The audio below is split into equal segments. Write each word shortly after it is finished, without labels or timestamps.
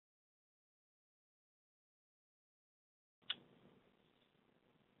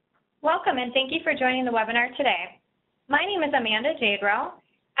Welcome and thank you for joining the webinar today. My name is Amanda Jadrow.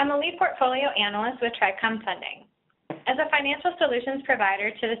 I'm a lead portfolio analyst with Tricom Funding. As a financial solutions provider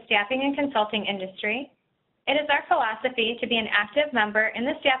to the staffing and consulting industry, it is our philosophy to be an active member in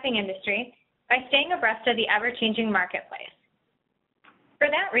the staffing industry by staying abreast of the ever-changing marketplace. For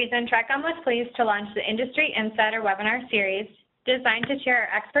that reason, Tricom was pleased to launch the Industry Insider webinar series designed to share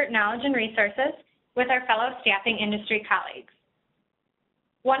our expert knowledge and resources with our fellow staffing industry colleagues.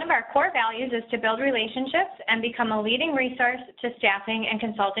 One of our core values is to build relationships and become a leading resource to staffing and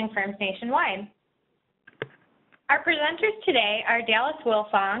consulting firms nationwide. Our presenters today are Dallas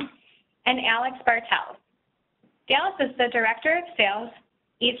Wilfong and Alex Bartels. Dallas is the Director of Sales,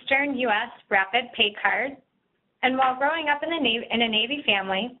 Eastern U.S. Rapid PayCard, and while growing up in a Navy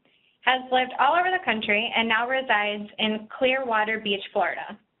family, has lived all over the country and now resides in Clearwater Beach,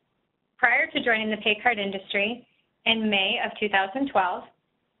 Florida. Prior to joining the PayCard industry in May of 2012,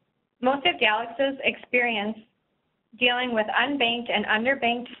 most of Dallas's experience dealing with unbanked and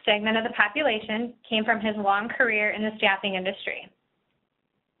underbanked segment of the population came from his long career in the staffing industry.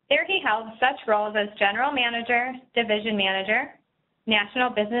 There he held such roles as General Manager, Division Manager,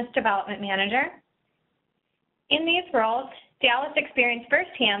 National Business Development Manager. In these roles, Dallas experienced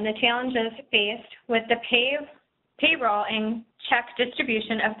firsthand the challenges faced with the payroll and check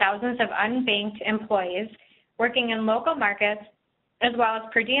distribution of thousands of unbanked employees working in local markets, as well as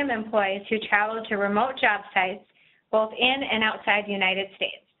per diem employees who traveled to remote job sites both in and outside the United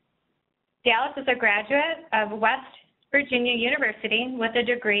States. Dallas is a graduate of West Virginia University with a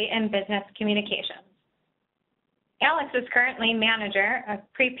degree in business communications. Alex is currently manager of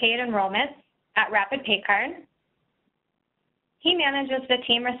prepaid enrollment at Rapid PayCard. He manages the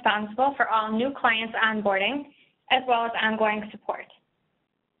team responsible for all new clients onboarding, as well as ongoing support.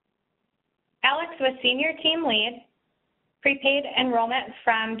 Alex was senior team lead, prepaid enrollment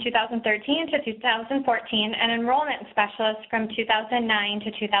from 2013 to 2014, and enrollment specialist from 2009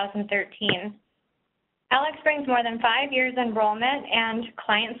 to 2013. Alex brings more than 5 years enrollment and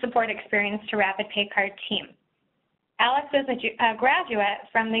client support experience to Rapid PayCard team. Alex is a graduate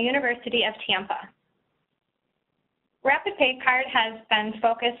from the University of Tampa. Rapid PayCard has been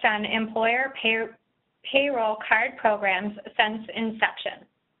focused on employer payroll card programs since inception.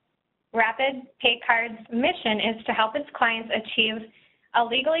 Rapid PayCard's mission is to help its clients achieve a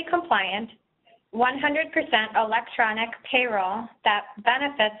legally compliant, 100% electronic payroll that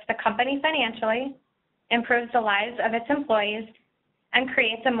benefits the company financially, improves the lives of its employees, and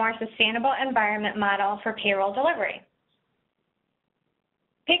creates a more sustainable environment model for payroll delivery.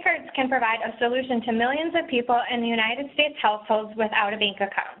 PayCards can provide a solution to millions of people in the United States households without a bank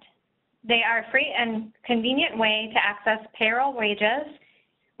account. They are a free and convenient way to access payroll wages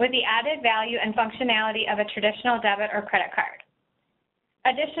with the added value and functionality of a traditional debit or credit card.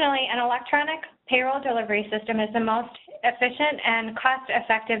 Additionally, an electronic payroll delivery system is the most efficient and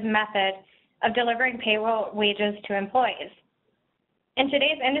cost-effective method of delivering payroll wages to employees. In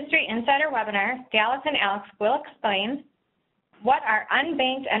today's Industry Insider webinar, Dallas and Alex will explain what are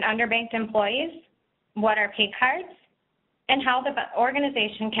unbanked and underbanked employees, what are pay cards, and how the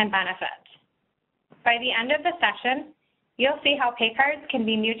organization can benefit. By the end of the session, you'll see how pay cards can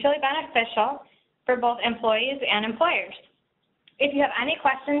be mutually beneficial for both employees and employers. If you have any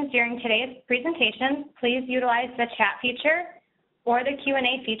questions during today's presentation, please utilize the chat feature or the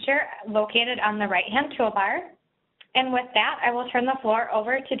Q&A feature located on the right-hand toolbar. And with that, I will turn the floor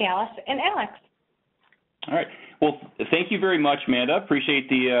over to Dallas and Alex. All right. Well, thank you very much, Amanda. Appreciate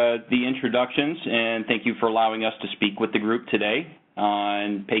the introductions, and thank you for allowing us to speak with the group today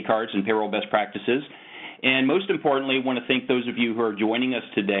on pay cards and payroll best practices. And most importantly, I want to thank those of you who are joining us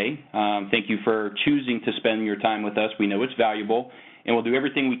today. Thank you for choosing to spend your time with us. We know it's valuable, and we'll do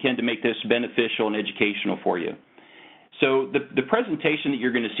everything we can to make this beneficial and educational for you. So the presentation that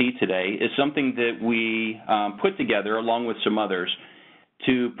you're going to see today is something that we put together along with some others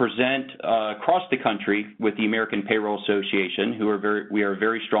to present across the country with the American Payroll Association, who we are a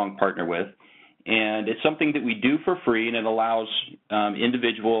very strong partner with. And it's something that we do for free, and it allows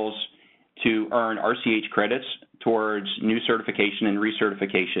individuals to earn RCH credits towards new certification and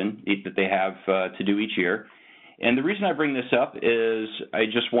recertification that they have to do each year. And the reason I bring this up is I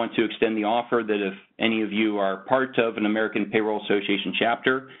just want to extend the offer that if any of you are part of an American Payroll Association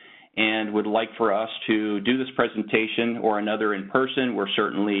chapter and would like for us to do this presentation or another in person, we're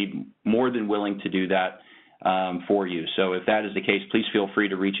certainly more than willing to do that for you. So if that is the case, please feel free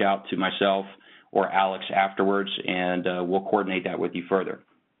to reach out to myself or Alex afterwards, and we'll coordinate that with you further.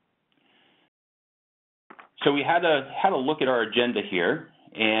 So we had a look at our agenda here,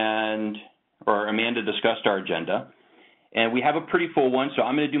 or Amanda discussed our agenda, And we have a pretty full one, so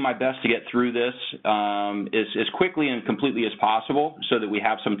I'm going to do my best to get through this as quickly and completely as possible so that we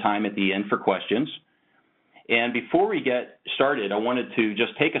have some time at the end for questions. And before we get started, I wanted to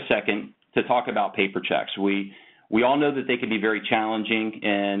just take a second to talk about paper checks. We all know that they can be very challenging,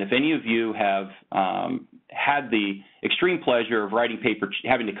 and if any of you have had the extreme pleasure of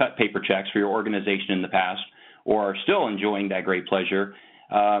having to cut paper checks for your organization in the past, or are still enjoying that great pleasure,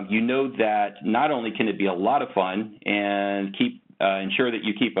 you know that not only can it be a lot of fun and ensure that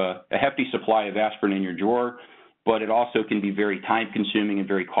you keep a hefty supply of aspirin in your drawer, but it also can be very time-consuming and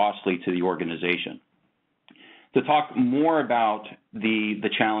very costly to the organization. To talk more about the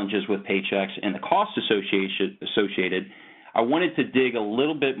challenges with paychecks and the costs associated, I wanted to dig a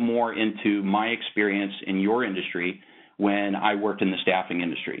little bit more into my experience in your industry when I worked in the staffing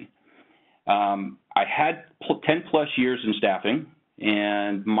industry. I had 10 plus years in staffing,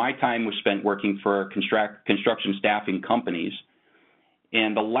 and my time was spent working for construction staffing companies.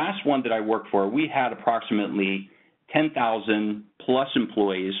 And the last one that I worked for, we had approximately 10,000 plus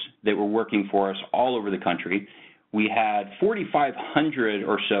employees that were working for us all over the country. We had 4,500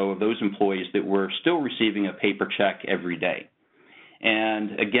 or so of those employees that were still receiving a paper check every day.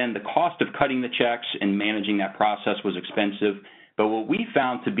 And again, the cost of cutting the checks and managing that process was expensive. But what we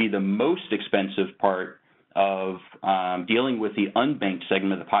found to be the most expensive part of dealing with the unbanked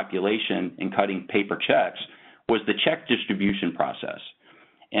segment of the population and cutting paper checks was the check distribution process.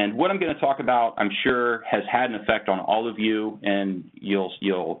 And what I'm going to talk about, I'm sure, has had an effect on all of you, and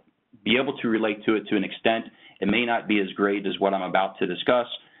you'll be able to relate to it to an extent. It may not be as great as what I'm about to discuss,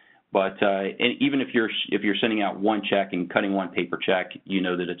 but even if you're sending out one check and cutting one paper check, you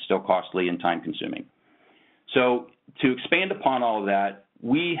know that it's still costly and time-consuming. So to expand upon all of that,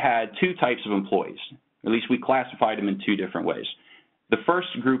 we had two types of employees. At least we classified them in two different ways. The first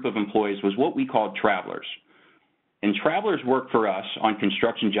group of employees was what we called travelers. And travelers worked for us on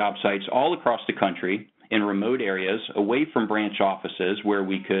construction job sites all across the country in remote areas away from branch offices where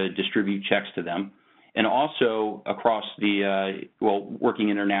we could distribute checks to them, and also across working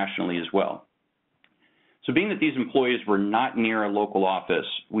internationally as well. So being that these employees were not near a local office,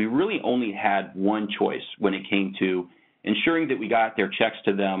 we really only had one choice when it came to ensuring that we got their checks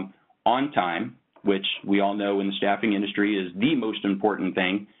to them on time, which we all know in the staffing industry is the most important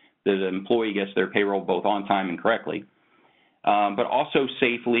thing, that an employee gets their payroll both on time and correctly, but also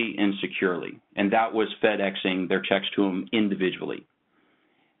safely and securely. And that was FedExing their checks to them individually.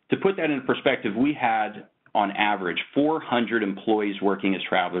 To put that in perspective, we had, on average, 400 employees working as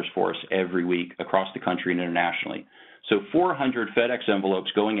travelers for us every week across the country and internationally. So 400 FedEx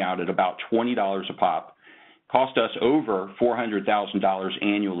envelopes going out at about $20 a pop cost us over $400,000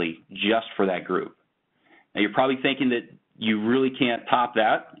 annually just for that group. Now, you're probably thinking that you really can't top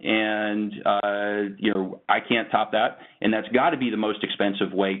that, and I can't top that, and that's got to be the most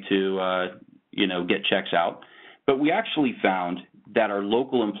expensive way to get checks out. But we actually found that our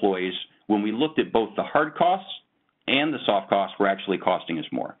local employees, when we looked at both the hard costs and the soft costs, were actually costing us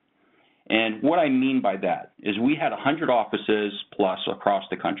more. And what I mean by that is we had 100 offices plus across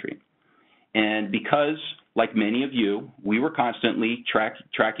the country. And because, like many of you, we were constantly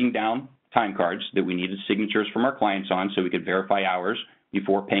tracking down time cards that we needed signatures from our clients on so we could verify hours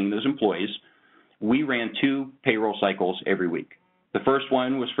before paying those employees, we ran 2 payroll cycles every week. The first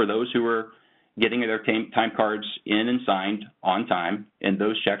one was for those who were getting their time cards in and signed on time, and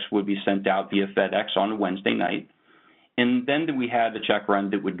those checks would be sent out via FedEx on a Wednesday night. And then we had the check run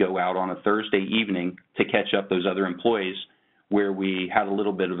that would go out on a Thursday evening to catch up those other employees where we had a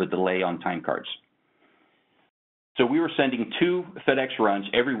little bit of a delay on time cards. So we were sending 2 FedEx runs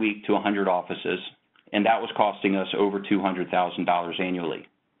every week to 100 offices, and that was costing us over $200,000 annually.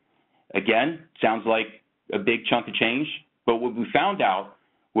 Again, sounds like a big chunk of change, but what we found out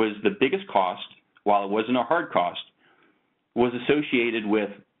was the biggest cost, while it wasn't a hard cost, was associated with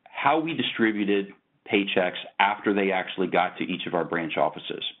how we distributed paychecks after they actually got to each of our branch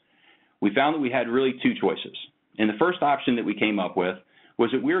offices. We found that we had really 2 choices. And the first option that we came up with was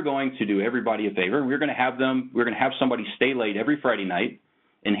that we were going to do everybody a favor. We were going to have somebody stay late every Friday night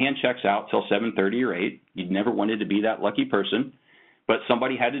and hand checks out till 7:30 or 8. You'd never wanted to be that lucky person, but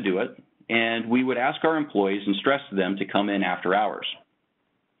somebody had to do it. And we would ask our employees and stress them to come in after hours.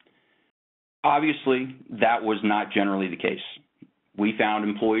 Obviously, that was not generally the case. We found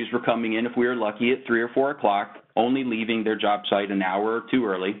employees were coming in, if we were lucky, at 3 or 4 o'clock, only leaving their job site an hour or 2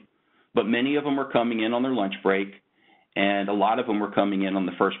 early, but many of them were coming in on their lunch break, and a lot of them were coming in on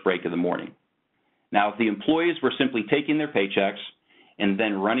the first break of the morning. Now, if the employees were simply taking their paychecks and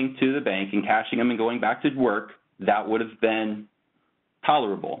then running to the bank and cashing them and going back to work, that would have been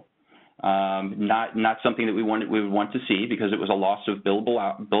tolerable. Not something that we would want to see because it was a loss of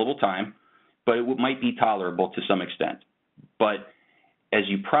billable time, but it might be tolerable to some extent. But as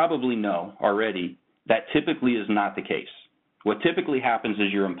you probably know already, that typically is not the case. What typically happens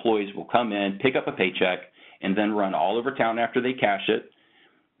is your employees will come in, pick up a paycheck, and then run all over town after they cash it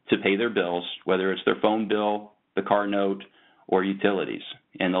to pay their bills, whether it's their phone bill, the car note, or utilities.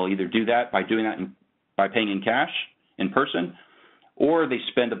 And they'll either do that by paying in cash in person, or they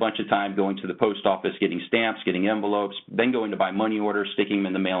spend a bunch of time going to the post office, getting stamps, getting envelopes, then going to buy money orders, sticking them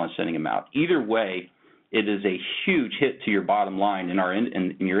in the mail, and sending them out. Either way, it is a huge hit to your bottom line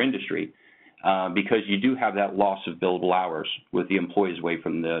in your industry because you do have that loss of billable hours with the employees away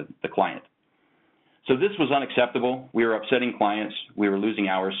from the client. So this was unacceptable. We were upsetting clients. We were losing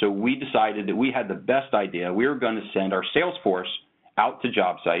hours. So we decided that we had the best idea. We were going to send our sales force out to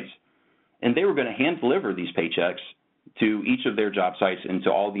job sites, and they were going to hand deliver these paychecks to each of their job sites and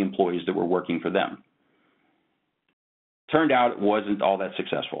to all the employees that were working for them. Turned out it wasn't all that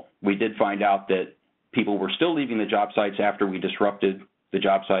successful. We did find out that people were still leaving the job sites after we disrupted the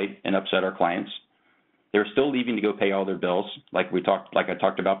job site and upset our clients. They were still leaving to go pay all their bills, like I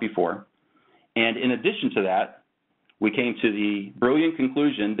talked about before. And in addition to that, we came to the brilliant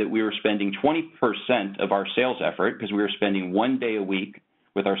conclusion that we were spending 20% of our sales effort, because we were spending 1 day a week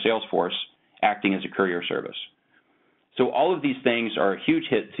with our sales force acting as a courier service. So all of these things are a huge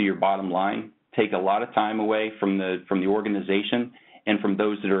hit to your bottom line, take a lot of time away from the organization and from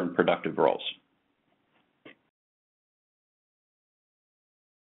those that are in productive roles.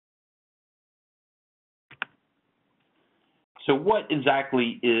 So what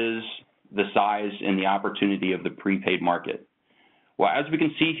exactly is the size and the opportunity of the prepaid market? Well, as we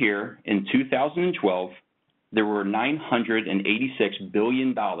can see here, in 2012, there were $986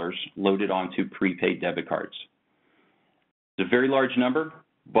 billion loaded onto prepaid debit cards. It's a very large number,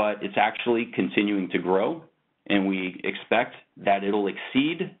 but it's actually continuing to grow, and we expect that it'll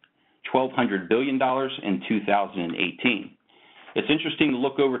exceed $1,200 billion in 2018. It's interesting to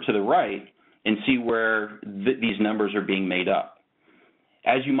look over to the right and see where these numbers are being made up.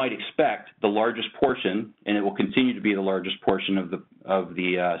 As you might expect, the largest portion, and it will continue to be the largest portion of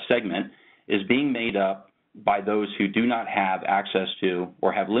the segment, is being made up by those who do not have access to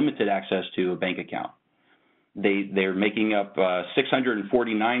or have limited access to a bank account. They're making up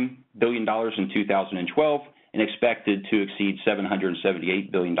 $649 billion in 2012 and expected to exceed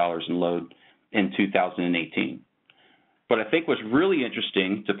 $778 billion in load in 2018. But I think what's really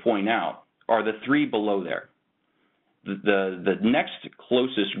interesting to point out are the three below there. The next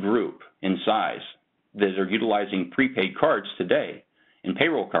closest group in size that are utilizing prepaid cards today and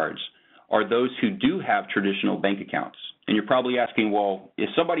payroll cards are those who do have traditional bank accounts. And you're probably asking, well, if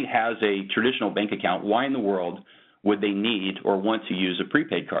somebody has a traditional bank account, why in the world would they need or want to use a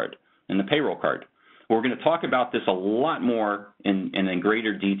prepaid card and the payroll card? Well, we're going to talk about this a lot more in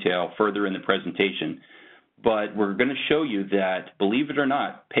greater detail further in the presentation. But we're going to show you that, believe it or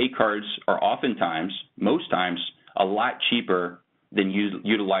not, pay cards are oftentimes, most times, a lot cheaper than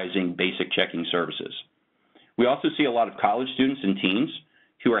utilizing basic checking services. We also see a lot of college students and teens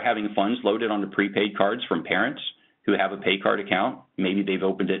who are having funds loaded onto prepaid cards from parents who have a pay card account. Maybe they've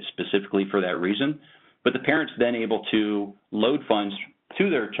opened it specifically for that reason, but the parents then able to load funds to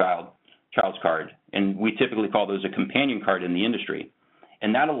their child's card, and we typically call those a companion card in the industry.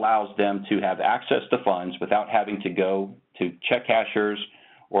 And that allows them to have access to funds without having to go to check cashers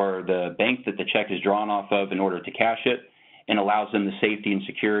or the bank that the check is drawn off of in order to cash it, and allows them the safety and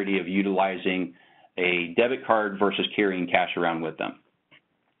security of utilizing a debit card versus carrying cash around with them.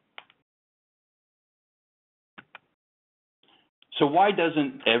 So why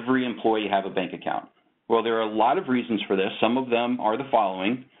doesn't every employee have a bank account? Well, there are a lot of reasons for this. Some of them are the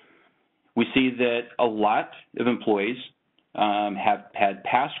following. We see that a lot of employees have had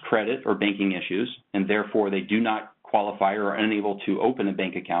past credit or banking issues, and therefore they do not qualify or are unable to open a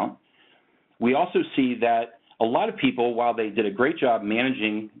bank account. We also see that a lot of people, while they did a great job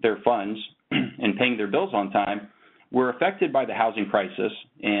managing their funds and paying their bills on time, were affected by the housing crisis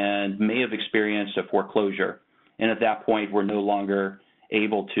and may have experienced a foreclosure. And at that point, were no longer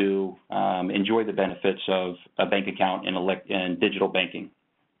able to enjoy the benefits of a bank account and digital banking.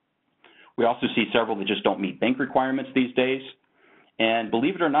 We also see several that just don't meet bank requirements these days. And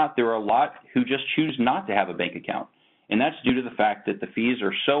believe it or not, there are a lot who just choose not to have a bank account. And that's due to the fact that the fees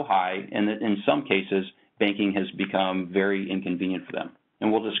are so high and that in some cases, banking has become very inconvenient for them.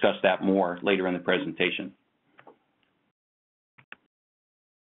 And we'll discuss that more later in the presentation.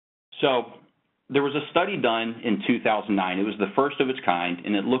 So there was a study done in 2009. It was the first of its kind,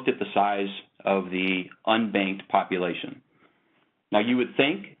 and it looked at the size of the unbanked population. Now, you would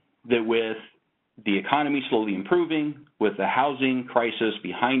think that with the economy slowly improving, with the housing crisis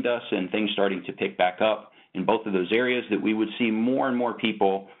behind us and things starting to pick back up in both of those areas, that we would see more and more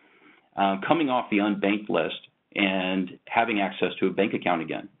people coming off the unbanked list and having access to a bank account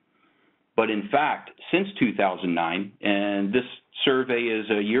again. But in fact, since 2009, and this survey is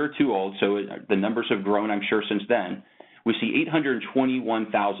a year or two old, so the numbers have grown, I'm sure, since then, we see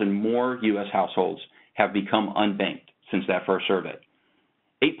 821,000 more U.S. households have become unbanked since that first survey.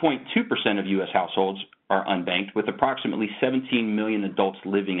 8.2% of U.S. households are unbanked, with approximately 17 million adults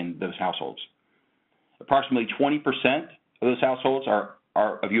living in those households. Approximately 20% of those households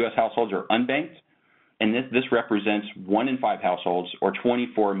of U.S. households are unbanked, and this represents 1 in 5 households, or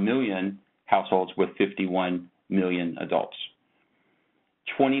 24 million households with 51 million adults.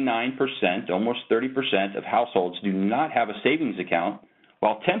 29%, almost 30% of households do not have a savings account,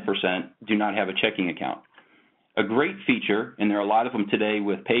 while 10% do not have a checking account. A great feature, and there are a lot of them today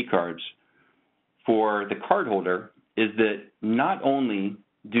with PayCards, for the cardholder is that not only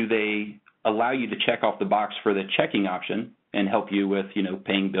do they allow you to check off the box for the checking option and help you with,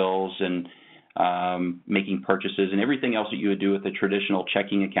 paying bills and making purchases and everything else that you would do with a traditional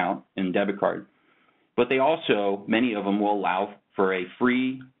checking account and debit card, but they also, many of them will allow for a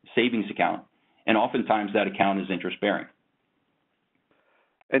free savings account, and oftentimes that account is interest-bearing.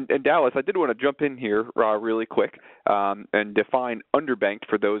 And Dallas, I did want to jump in here really quick and define underbanked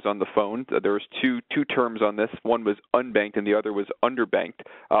for those on the phone. There was two terms on this. One was unbanked and the other was underbanked.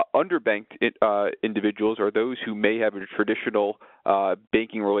 Underbanked individuals are those who may have a traditional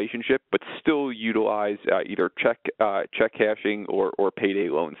banking relationship but still utilize either check cashing or payday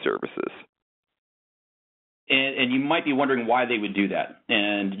loan services. And you might be wondering why they would do that.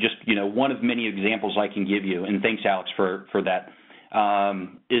 And just, one of many examples I can give you, and thanks, Alex, for that,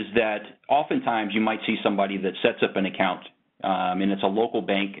 is that oftentimes you might see somebody that sets up an account, and it's a local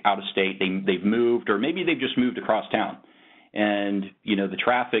bank out of state. They've moved, or maybe they've just moved across town. And, the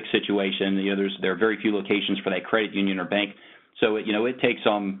traffic situation, there are very few locations for that credit union or bank. So, it takes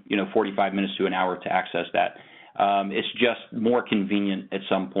them, 45 minutes to an hour to access that. It's just more convenient at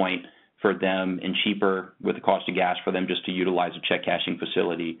some point for them and cheaper with the cost of gas for them just to utilize a check cashing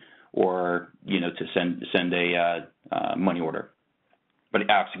facility or, to send a money order. But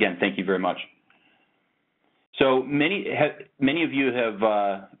Alex, again, thank you very much. So many of you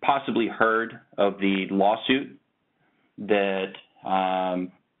have possibly heard of the lawsuit that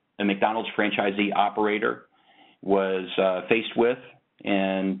a McDonald's franchisee operator was faced with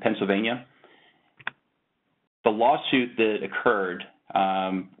in Pennsylvania. The lawsuit that occurred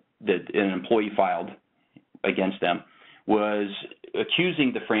that an employee filed against them was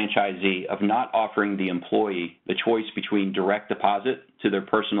accusing the franchisee of not offering the employee the choice between direct deposit to their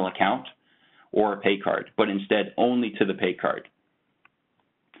personal account or a pay card, but instead only to the pay card.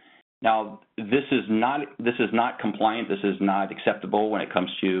 Now, this is not compliant. This is not acceptable when it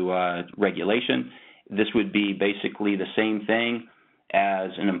comes to regulation. This would be basically the same thing as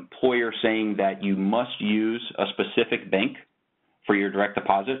an employer saying that you must use a specific bank for your direct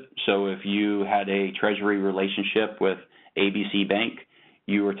deposit. So if you had a treasury relationship with ABC Bank,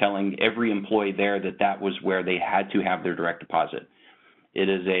 you were telling every employee there that that was where they had to have their direct deposit. It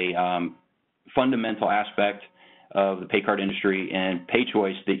is a fundamental aspect of the pay card industry and pay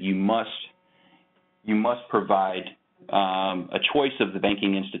choice that you must provide a choice of the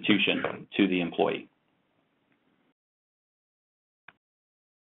banking institution to the employee.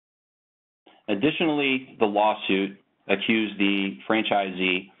 Additionally, the lawsuit accused the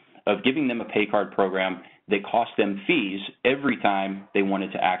franchisee of giving them a pay card program that cost them fees every time they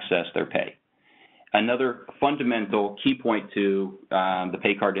wanted to access their pay. Another fundamental key point to the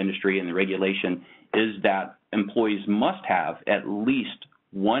pay card industry and the regulation is that employees must have at least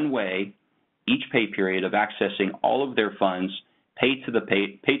one way each pay period of accessing all of their funds paid to the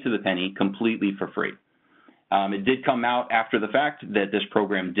penny completely for free. It did come out after the fact that this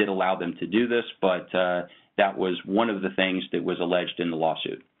program did allow them to do this, but that was one of the things that was alleged in the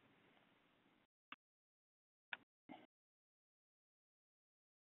lawsuit.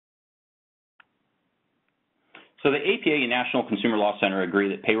 So the APA and National Consumer Law Center agree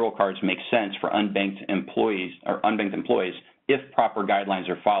that payroll cards make sense for unbanked employees if proper guidelines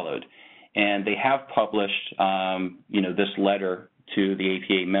are followed. And they have published, this letter to the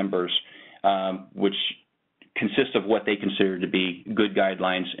APA members, which consists of what they consider to be good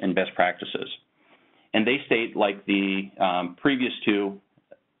guidelines and best practices. And they state, like the previous two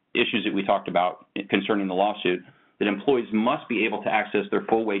issues that we talked about concerning the lawsuit, that employees must be able to access their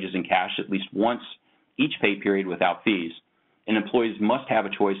full wages in cash at least once each pay period without fees, and employees must have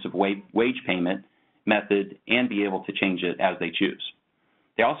a choice of wage payment method and be able to change it as they choose.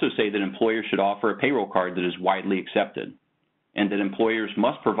 They also say that employers should offer a payroll card that is widely accepted, and that employers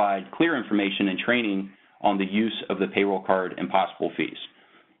must provide clear information and training on the use of the payroll card and possible fees.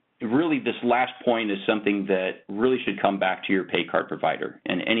 Really, this last point is something that really should come back to your pay card provider,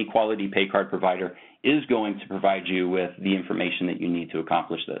 and any quality pay card provider is going to provide you with the information that you need to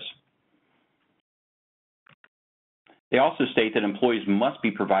accomplish this. They also state that employees must be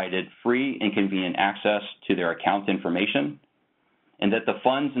provided free and convenient access to their account information, and that the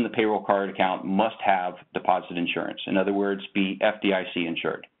funds in the payroll card account must have deposit insurance. In other words, be FDIC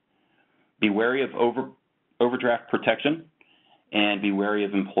insured. Be wary of overdraft protection, and be wary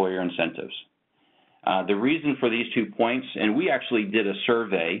of employer incentives. The reason for these 2 points, and we actually did a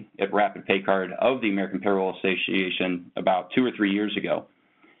survey at Rapid PayCard of the American Payroll Association about 2 or 3 years ago.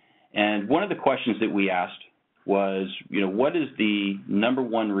 And one of the questions that we asked was, what is the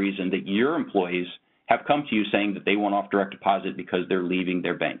 #1 reason that your employees have come to you saying that they want off direct deposit because they're leaving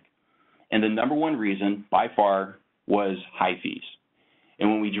their bank? And the #1 reason, by far, was high fees. And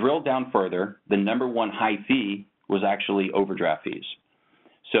when we drilled down further, the #1 high fee was actually overdraft fees.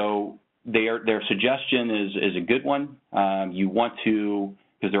 So their suggestion is a good one. You want to,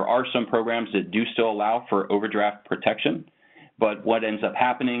 because there are some programs that do still allow for overdraft protection, but what ends up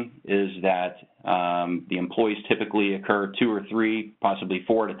happening is that the employees typically occur 2 or 3, possibly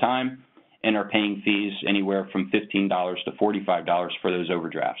 4 at a time, and are paying fees anywhere from $15 to $45 for those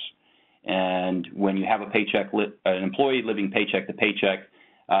overdrafts. And when you have an employee living paycheck to paycheck,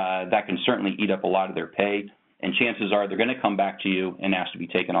 that can certainly eat up a lot of their pay, and chances are they're going to come back to you and ask to be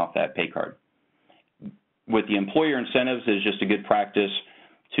taken off that pay card. With the employer incentives, it's just a good practice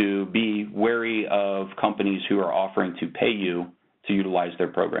to be wary of companies who are offering to pay you to utilize their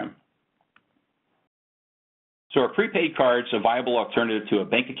program. So are prepaid cards a viable alternative to a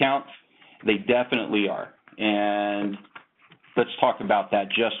bank account? They definitely are. And let's talk about that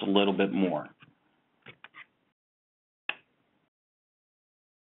just a little bit more.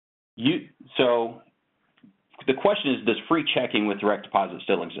 So the question is, does free checking with direct deposit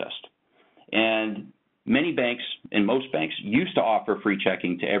still exist? And many banks, and most banks, used to offer free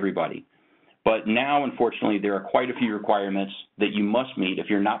checking to everybody. But now, unfortunately, there are quite a few requirements that you must meet if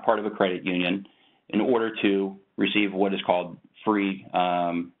you're not part of a credit union in order to receive what is called free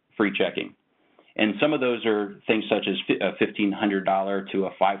checking. And some of those are things such as a $1,500 to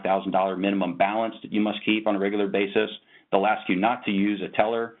a $5,000 minimum balance that you must keep on a regular basis. They'll ask you not to use a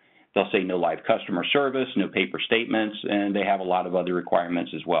teller. They'll say no live customer service, no paper statements, and they have a lot of other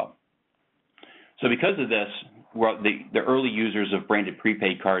requirements as well. So because of this, the early users of branded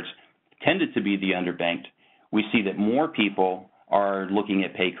prepaid cards tended to be the underbanked. We see that more people are looking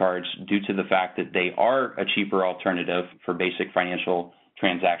at pay cards due to the fact that they are a cheaper alternative for basic financial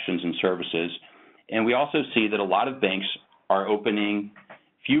transactions and services. And we also see that a lot of banks are opening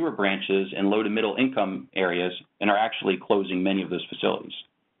fewer branches in low to middle income areas and are actually closing many of those facilities.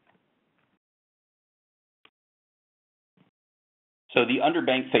 So the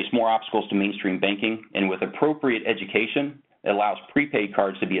underbanked face more obstacles to mainstream banking, and with appropriate education, it allows prepaid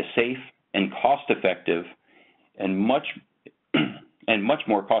cards to be a safe and cost-effective and much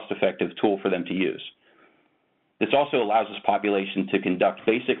more cost-effective tool for them to use. This also allows this population to conduct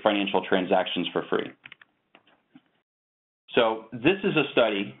basic financial transactions for free. So this is a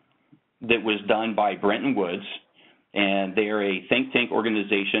study that was done by Bretton Woods, and they are a think tank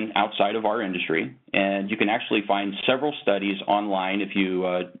organization outside of our industry. And you can actually find several studies online if you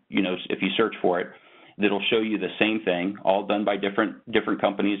if you search for it, that'll show you the same thing, all done by different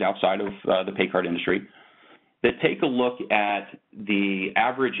companies outside of the pay card industry, that take a look at the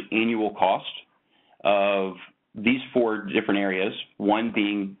average annual cost of these 4 different areas, one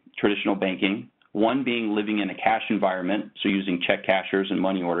being traditional banking, one being living in a cash environment, so using check cashers and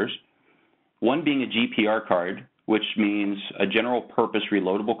money orders, one being a GPR card, which means a general purpose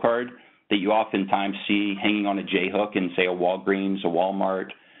reloadable card that you oftentimes see hanging on a J-hook in, say, a Walgreens, a Walmart,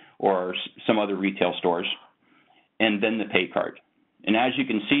 or some other retail stores, and then the pay card. And as you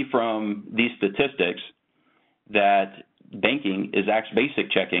can see from these statistics, that banking is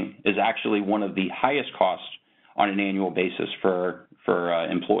basic checking is actually one of the highest costs on an annual basis for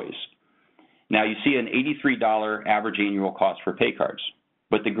employees. Now, you see an $83 average annual cost for pay cards.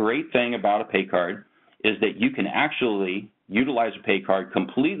 But the great thing about a pay card is that you can actually utilize a pay card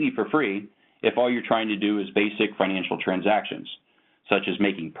completely for free if all you're trying to do is basic financial transactions, such as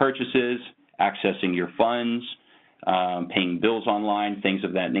making purchases, accessing your funds, paying bills online, things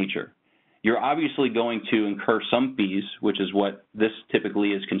of that nature. You're obviously going to incur some fees, which is what this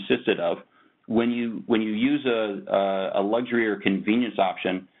typically is consisted of, when you use a luxury or convenience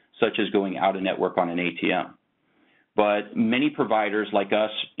option, such as going out of network on an ATM. but many providers like us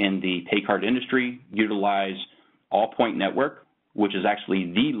in the PayCard industry utilize Allpoint Network, which is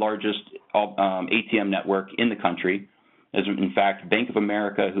actually the largest ATM network in the country. As in fact, Bank of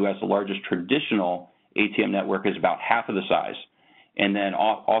America, who has the largest traditional ATM network, is about half of the size. And then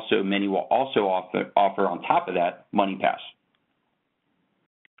also many will also offer on top of that MoneyPass.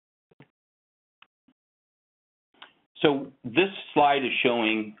 So this slide is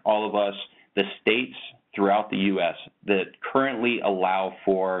showing all of us the states throughout the U.S. that currently allow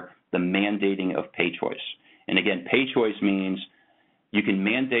for the mandating of pay choice. And again, pay choice means you can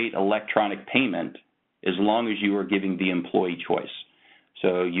mandate electronic payment as long as you are giving the employee choice.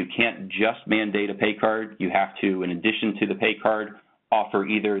 So you can't just mandate a pay card. You have to, in addition to the pay card, offer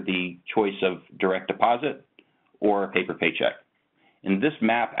either the choice of direct deposit or a paper paycheck. And this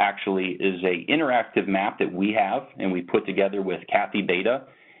map actually is an interactive map that we have, and we put together with Kathy Beta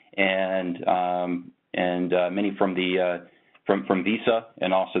and many from the from Visa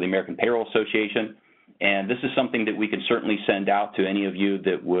and also the American Payroll Association. And this is something that we can certainly send out to any of you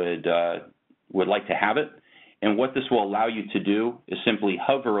that would like to have it. And what this will allow you to do is simply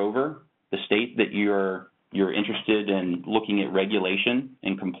hover over the state that you're interested in looking at regulation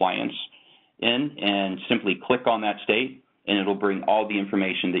and compliance in, and simply click on that state, and it'll bring all the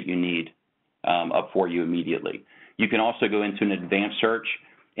information that you need up for you immediately. You can also go into an advanced search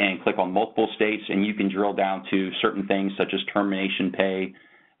and click on multiple states, and you can drill down to certain things such as termination pay,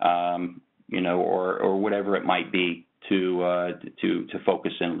 or whatever it might be to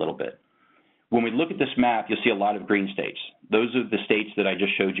focus in a little bit. When we look at this map, you'll see a lot of green states. Those are the states that I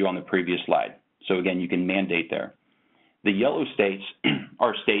just showed you on the previous slide. So again, you can mandate there. The yellow states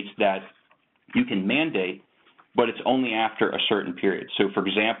are states that you can mandate, but it's only after a certain period. So for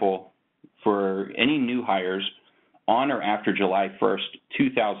example, for any new hires on or after July 1st,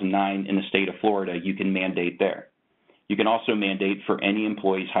 2009 in the state of Florida, you can mandate there. You can also mandate for any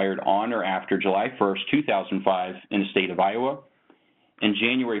employees hired on or after July 1st, 2005 in the state of Iowa, and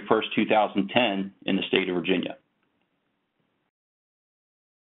January 1st, 2010 in the state of Virginia.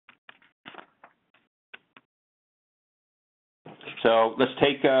 So let's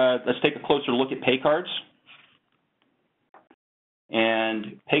take a closer look at pay cards.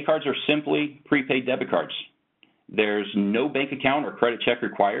 And pay cards are simply prepaid debit cards. There's no bank account or credit check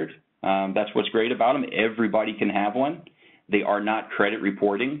required. That's what's great about them. Everybody can have one. They are not credit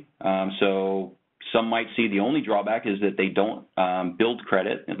reporting. So some might see the only drawback is that they don't build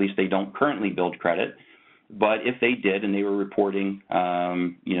credit. At least they don't currently build credit. But if they did and they were reporting,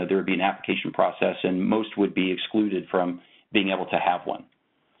 there would be an application process, and most would be excluded from being able to have one.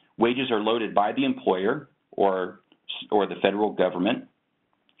 Wages are loaded by the employer or the federal government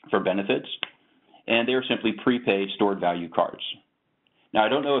for benefits, and they're simply prepaid stored value cards. Now, I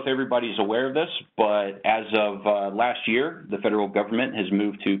don't know if everybody's aware of this, but as of last year, the federal government has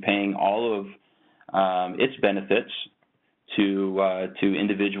moved to paying all of its benefits to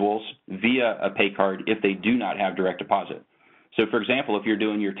individuals via a pay card if they do not have direct deposit. So, for example, if you're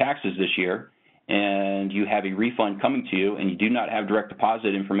doing your taxes this year and you have a refund coming to you and you do not have direct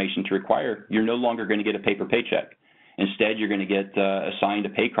deposit information to require, you're no longer going to get a paper paycheck. Instead, you're going to get assigned a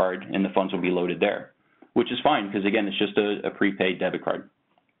pay card, and the funds will be loaded there, which is fine because, again, it's just a prepaid debit card.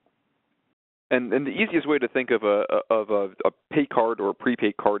 And the easiest way to think of a pay card or a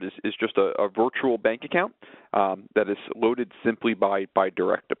prepaid card is just a virtual bank account that is loaded simply by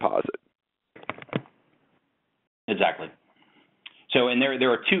direct deposit. Exactly. So, and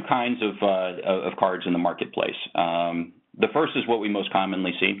there are two kinds of cards in the marketplace. The first is what we most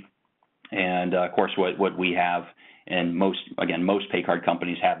commonly see, and of course what we have, and most pay card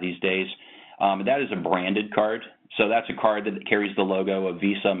companies have these days. That is a branded card. So that's a card that carries the logo of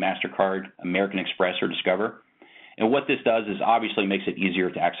Visa, MasterCard, American Express, or Discover. And what this does is obviously makes it easier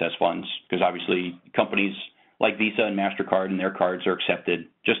to access funds because obviously companies like Visa and MasterCard and their cards are accepted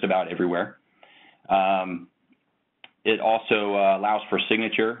just about everywhere. It also allows for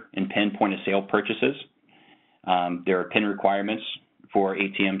signature and PIN point-of-sale purchases. There are PIN requirements for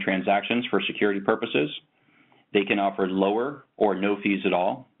ATM transactions for security purposes. They can offer lower or no fees at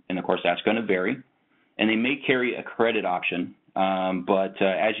all, and of course that's going to vary. And they may carry a credit option, but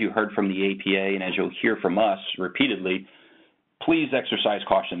as you heard from the APA and as you'll hear from us repeatedly, please exercise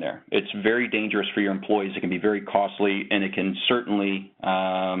caution there. It's very dangerous for your employees. It can be very costly, and it can certainly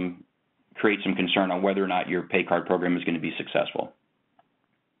create some concern on whether or not your pay card program is going to be successful.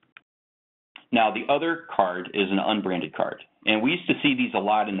 Now, the other card is an unbranded card, and we used to see these a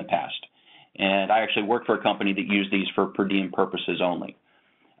lot in the past. And I actually worked for a company that used these for per diem purposes only.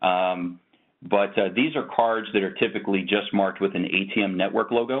 But these are cards that are typically just marked with an ATM network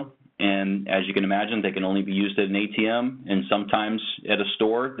logo, And as you can imagine, they can only be used at an ATM and sometimes at a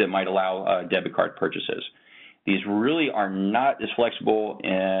store that might allow debit card purchases. These really are not as flexible,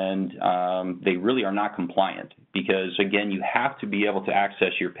 and they really are not compliant because, again, you have to be able to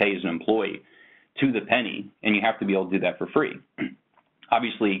access your pay as an employee to the penny, and you have to be able to do that for free.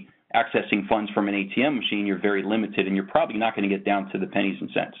 Obviously, accessing funds from an ATM machine, you're very limited, and you're probably not going to get down to the pennies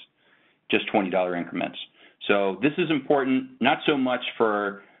and cents, just $20 increments. So this is important, not so much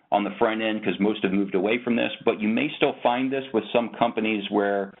for on the front end because most have moved away from this, but you may still find this with some companies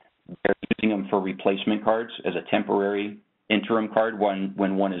where they're using them for replacement cards as a temporary interim card when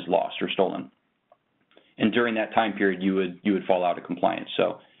one is lost or stolen. And during that time period, you would fall out of compliance.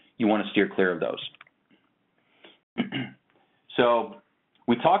 So you want to steer clear of those. So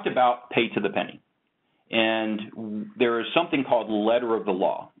we talked about pay to the penny, and there is something called letter of the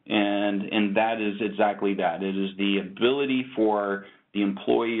law, and that is exactly that. It is the ability for the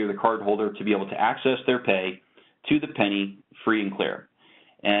employee or the cardholder to be able to access their pay to the penny free and clear.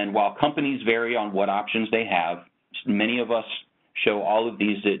 And while companies vary on what options they have, many of us show all of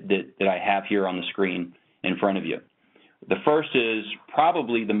these that I have here on the screen in front of you. The first is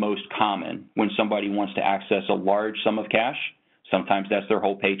probably the most common when somebody wants to access a large sum of cash. Sometimes that's their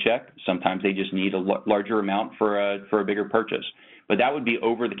whole paycheck. Sometimes they just need a larger amount for a bigger purchase. But that would be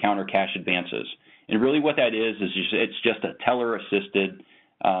over-the-counter cash advances. And really what that is it's just a teller-assisted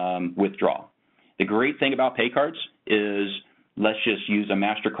withdrawal. The great thing about PayCards is, let's just use a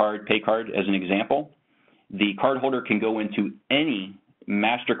MasterCard PayCard as an example. The cardholder can go into any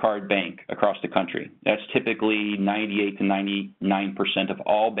MasterCard bank across the country. That's typically 98 to 99% of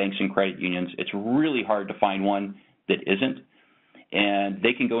all banks and credit unions. It's really hard to find one that isn't. And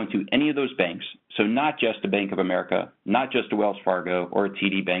they can go into any of those banks, so not just a Bank of America, not just a Wells Fargo or a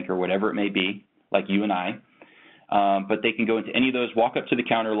TD Bank or whatever it may be, like you and I, but they can go into any of those, walk up to the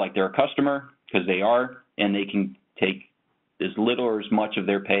counter like they're a customer, because they are, and they can take as little or as much of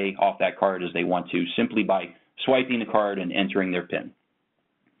their pay off that card as they want to, simply by swiping the card and entering their PIN.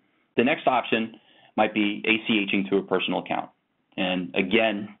 The next option might be ACHing to a personal account. And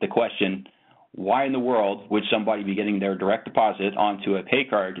again, the question, why in the world would somebody be getting their direct deposit onto a pay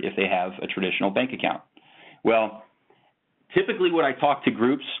card if they have a traditional bank account? Well, typically when I talk to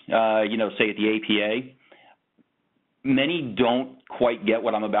groups, say at the APA, many don't quite get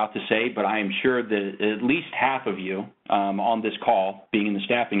what I'm about to say, but I am sure that at least half of you on this call, being in the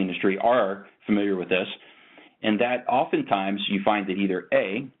staffing industry, are familiar with this, and that oftentimes you find that either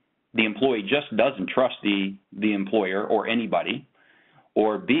A, the employee just doesn't trust the employer or anybody,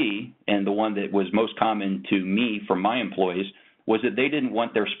 or B, and the one that was most common to me from my employees, was that they didn't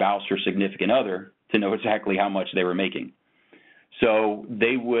want their spouse or significant other to know exactly how much they were making. So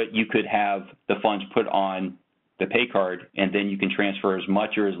you could have the funds put on the pay card, and then you can transfer as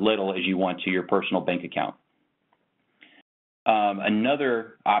much or as little as you want to your personal bank account.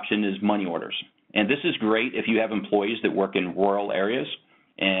 Another option is money orders. And this is great if you have employees that work in rural areas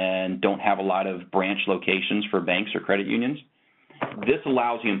and don't have a lot of branch locations for banks or credit unions. This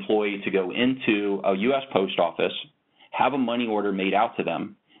allows the employee to go into a U.S. post office, have a money order made out to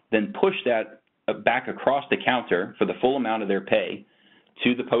them, then push that back across the counter for the full amount of their pay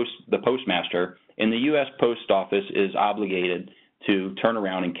to the postmaster, and the U.S. Post Office is obligated to turn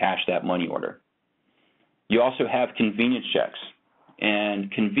around and cash that money order. You also have convenience checks,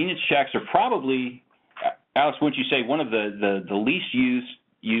 and convenience checks are probably, Alex, wouldn't you say, one of the least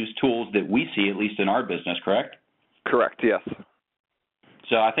used tools that we see, at least in our business, correct? Correct, yes.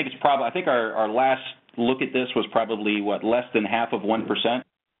 So I think our last look at this was probably, less than half of 1%?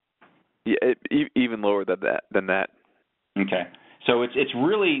 Yeah, even lower than that. Okay. So it's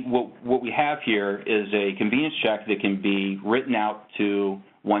really what we have here is a convenience check that can be written out to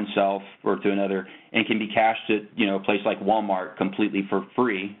oneself or to another and can be cashed at a place like Walmart completely for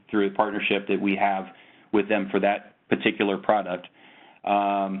free through a partnership that we have with them for that particular product.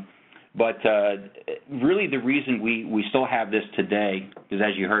 But really the reason we still have this today, because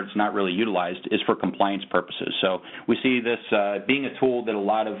as you heard, it's not really utilized, is for compliance purposes. So we see this being a tool that a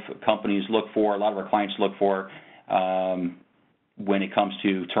lot of companies look for, a lot of our clients look for when it comes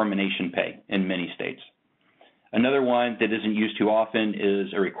to termination pay in many states. Another one that isn't used too often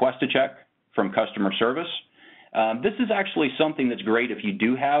is a request a check from customer service. This is actually something that's great if you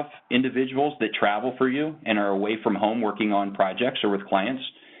do have individuals that travel for you and are away from home working on projects or with clients.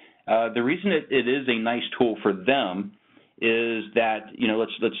 The reason it is a nice tool for them is that,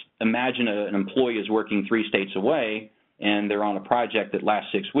 let's imagine an employee is working 3 states away and they're on a project that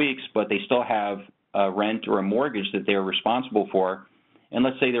lasts 6 weeks, but they still have a rent or a mortgage that they're responsible for. And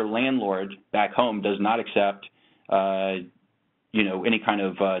let's say their landlord back home does not accept any kind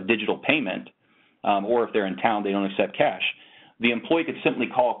of digital payment, or if they're in town, they don't accept cash, the employee could simply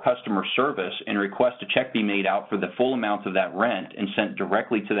call customer service and request a check be made out for the full amount of that rent and sent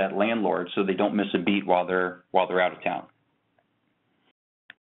directly to that landlord so they don't miss a beat while they're out of town.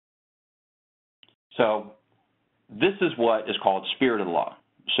 So this is what is called spirit of the law.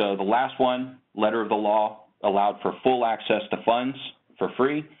 So the last one, letter of the law, allowed for full access to funds for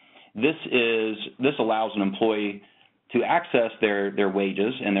free. This allows an employee to access their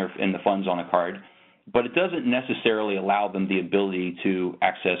wages and the funds on a card, but it doesn't necessarily allow them the ability to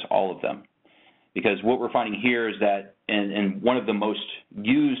access all of them. Because what we're finding here is that, and one of the most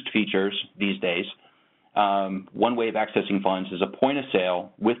used features these days, one way of accessing funds is a point of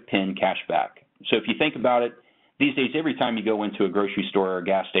sale with PIN cash back. So if you think about it, these days, every time you go into a grocery store or a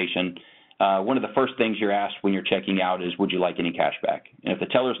gas station, one of the first things you're asked when you're checking out is, would you like any cash back? And if the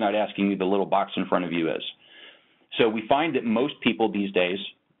teller's not asking you, the little box in front of you is. So we find that most people these days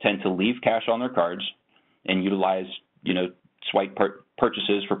tend to leave cash on their cards and utilize, swipe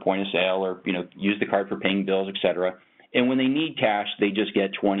purchases for point of sale, or, use the card for paying bills, et cetera. And when they need cash, they just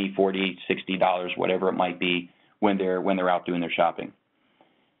get $20, $40, $60, whatever it might be when they're out doing their shopping.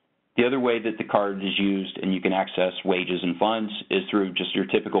 The other way that the card is used and you can access wages and funds is through just your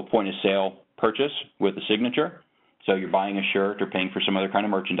typical point of sale purchase with a signature. So you're buying a shirt or paying for some other kind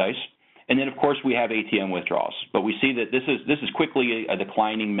of merchandise. And then, of course, we have ATM withdrawals. But we see that this is quickly a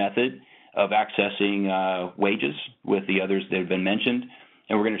declining method of accessing wages with the others that have been mentioned.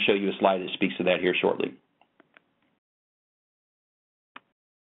 And we're going to show you a slide that speaks to that here shortly.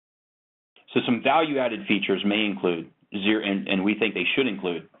 So some value-added features may include, and we think they should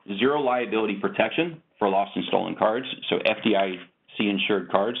include, zero liability protection for lost and stolen cards. So FDIC-insured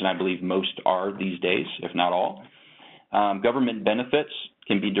cards, and I believe most are these days, if not all. Government benefits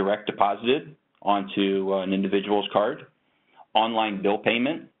can be direct deposited onto an individual's card. Online bill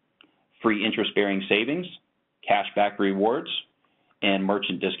payment, free interest-bearing savings, cashback rewards, and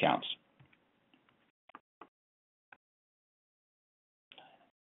merchant discounts.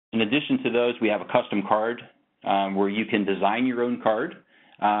 In addition to those, we have a custom card where you can design your own card.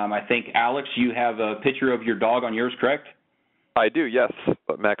 I think, Alex, you have a picture of your dog on yours, correct? I do, yes.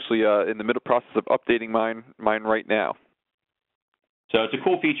 I'm actually in the middle process of updating mine right now. So it's a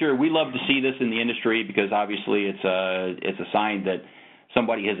cool feature. We love to see this in the industry because obviously it's a sign that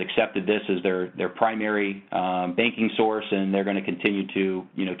somebody has accepted this as their primary banking source, and they're going to continue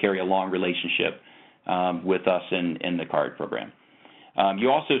to carry a long relationship with us in the card program. You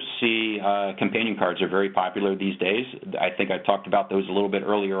also see companion cards are very popular these days. I think I talked about those a little bit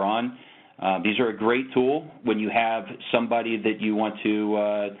earlier on. These are a great tool when you have somebody that you want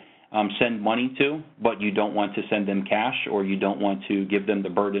to send money to, but you don't want to send them cash, or you don't want to give them the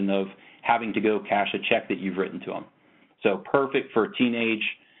burden of having to go cash a check that you've written to them. So perfect for teenage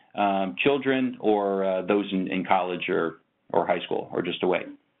children or those in college or high school or just away.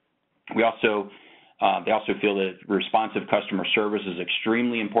 We also They also feel that responsive customer service is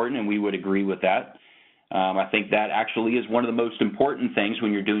extremely important, and we would agree with that. I think that actually is one of the most important things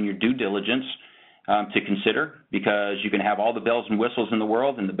when you're doing your due diligence to consider, because you can have all the bells and whistles in the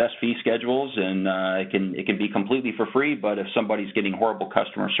world and the best fee schedules, and it can be completely for free, but if somebody's getting horrible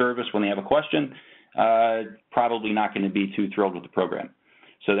customer service when they have a question, probably not going to be too thrilled with the program.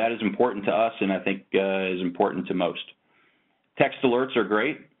 So that is important to us, and I think is important to most. Text alerts are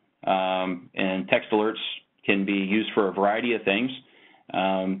great, and text alerts can be used for a variety of things.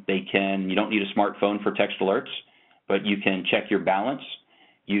 You don't need a smartphone for text alerts, but you can check your balance.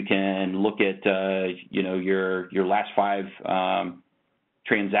 You can look at your last 5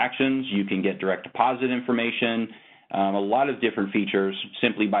 transactions. You can get direct deposit information. A lot of different features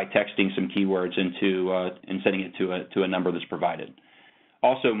simply by texting some keywords and setting it to a number that's provided.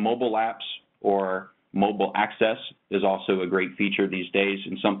 Also, mobile apps or mobile access is also a great feature these days,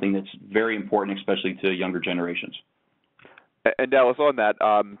 and something that's very important, especially to younger generations. And Dallas, on that,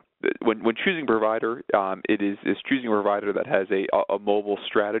 when choosing provider, it is choosing a provider that has a mobile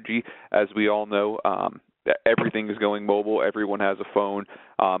strategy. As we all know, everything is going mobile. Everyone has a phone.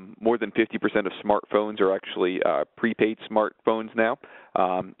 More than 50% of smartphones are actually prepaid smartphones now.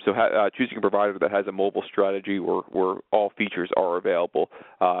 So choosing a provider that has a mobile strategy where all features are available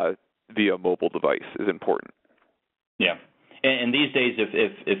via mobile device is important. Yeah. And these days,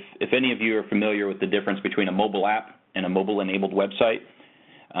 if any of you are familiar with the difference between a mobile app and a mobile-enabled website,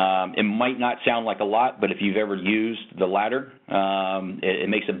 it might not sound like a lot, but if you've ever used the latter, it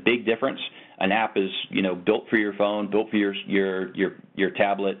makes a big difference. An app is, built for your phone, built for your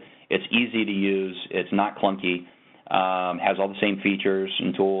tablet. It's easy to use. It's not clunky. Has all the same features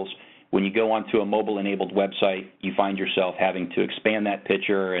and tools. When you go onto a mobile-enabled website, you find yourself having to expand that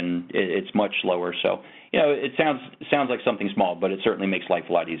picture, and it's much slower. So, it sounds like something small, but it certainly makes life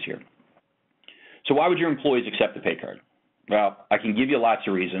a lot easier. So why would your employees accept the PayCard? Well, I can give you lots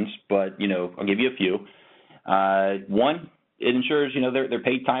of reasons, but, I'll give you a few. One, it ensures, they're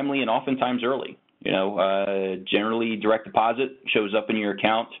paid timely and oftentimes early. Generally direct deposit shows up in your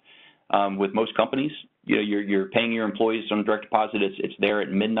account with most companies. You're paying your employees on direct deposit. It's there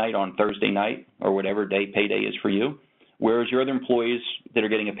at midnight on Thursday night or whatever day payday is for you. Whereas your other employees that are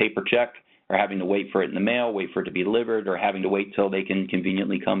getting a paper check are having to wait for it in the mail, wait for it to be delivered, or having to wait till they can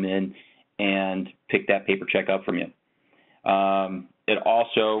conveniently come in and pick that paper check up from you. It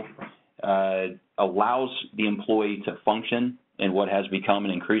also allows the employee to function in what has become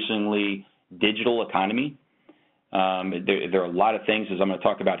an increasingly digital economy. There are a lot of things, as I'm going to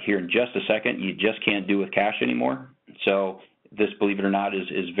talk about here in just a second, you just can't do with cash anymore. So this, believe it or not,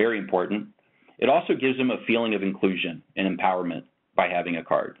 is very important. It also gives them a feeling of inclusion and empowerment by having a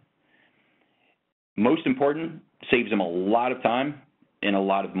card. Most important, saves them a lot of time and a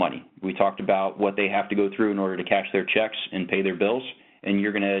lot of money. We talked about what they have to go through in order to cash their checks and pay their bills, and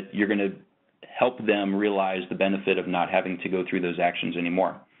you're gonna help them realize the benefit of not having to go through those actions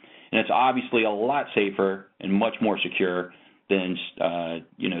anymore. And it's obviously a lot safer and much more secure than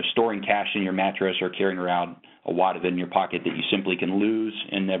storing cash in your mattress or carrying around a wad of it in your pocket that you simply can lose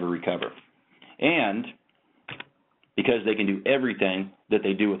and never recover. And because they can do everything that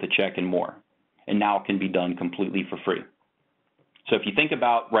they do with a check and more, and now it can be done completely for free. So if you think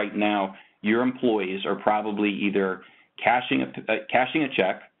about right now, your employees are probably either cashing a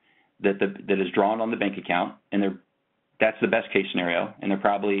check that is drawn on the bank account, and that's the best case scenario, and they're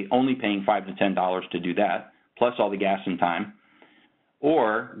probably only paying $5 to $10 to do that, plus all the gas and time.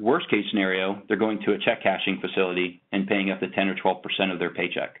 Or worst case scenario, they're going to a check cashing facility and paying up to 10 or 12% of their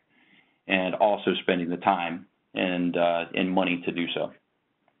paycheck, and also spending the time and money to do so.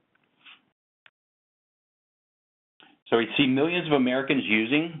 So we see millions of Americans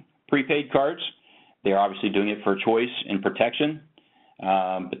using prepaid cards. They're obviously doing it for choice and protection,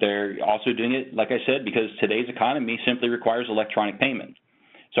 but they're also doing it, like I said, because today's economy simply requires electronic payment.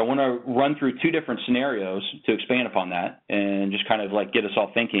 So I want to run through two different scenarios to expand upon that and just kind of like get us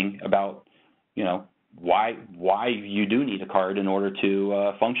all thinking about, why you do need a card in order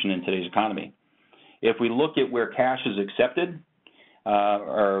to function in today's economy. If we look at where cash is accepted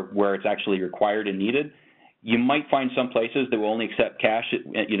or where it's actually required and needed, you might find some places that will only accept cash,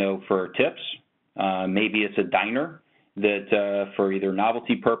 for tips. Maybe it's a diner that for either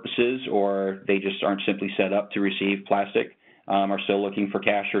novelty purposes or they just aren't simply set up to receive plastic, are still looking for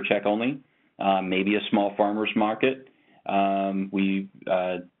cash or check only. Maybe a small farmer's market. We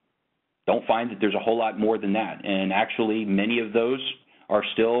don't find that there's a whole lot more than that. And actually, many of those are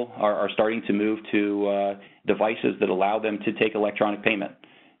starting to move to devices that allow them to take electronic payment.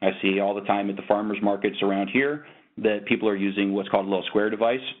 I see all the time at the farmers markets around here that people are using what's called a little square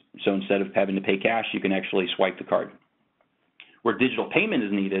device. So instead of having to pay cash, you can actually swipe the card. Where digital payment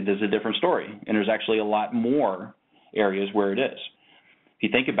is needed is a different story, and there's actually a lot more areas where it is. If you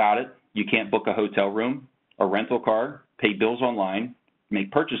think about it, you can't book a hotel room, a rental car, pay bills online,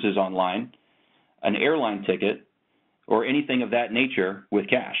 make purchases online, an airline ticket, or anything of that nature with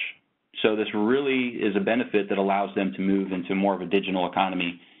cash. So this really is a benefit that allows them to move into more of a digital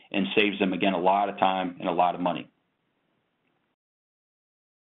economy and saves them, again, a lot of time and a lot of money.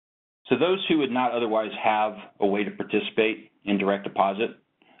 So those who would not otherwise have a way to participate in direct deposit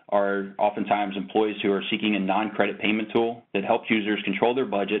are oftentimes employees who are seeking a non-credit payment tool that helps users control their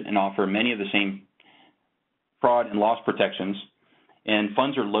budget and offer many of the same fraud and loss protections. And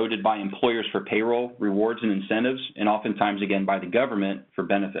funds are loaded by employers for payroll, rewards, and incentives, and oftentimes, again, by the government for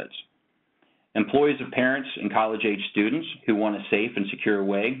benefits. Employees of parents and college-age students who want a safe and secure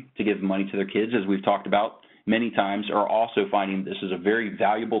way to give money to their kids, as we've talked about many times, are also finding this is a very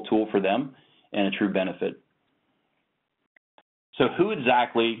valuable tool for them and a true benefit. So who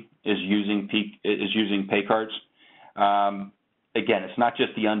exactly is using PayCards? Again, it's not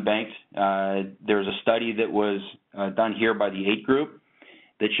just the unbanked. There's a study that was done here by the 8 Group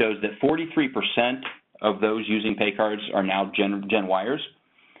that shows that 43% of those using PayCards are now Gen Yers.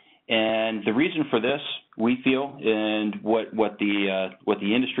 And the reason for this, we feel, and what the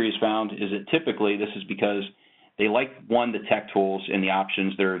industry has found, is that typically this is because they like, one, the tech tools and the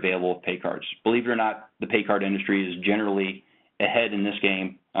options that are available with PayCards. Believe it or not, the PayCard industry is generally ahead in this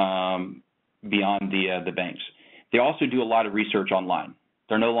game beyond the banks. They also do a lot of research online.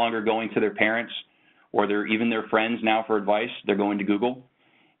 They're no longer going to their parents or even their friends now for advice. They're going to Google.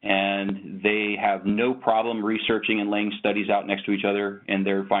 and they have no problem researching and laying studies out next to each other, and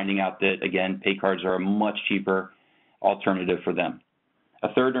they're finding out that, again, pay cards are a much cheaper alternative for them.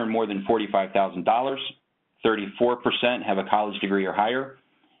 A third earn more than $45,000, 34% have a college degree or higher,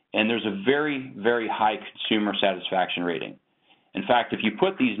 and there's a very, very high consumer satisfaction rating. In fact, if you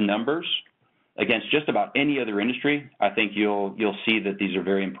put these numbers against just about any other industry, I think you'll see that these are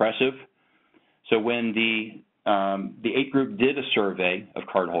very impressive. So when the 8 Group did a survey of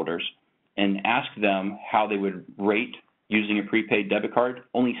cardholders and asked them how they would rate using a prepaid debit card,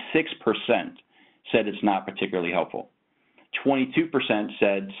 only 6% said it's not particularly helpful. 22%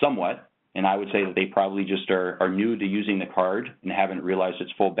 said somewhat, and I would say that they probably just are new to using the card and haven't realized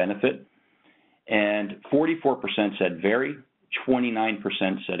its full benefit. And 44% said very, 29%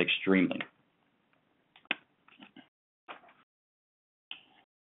 said extremely.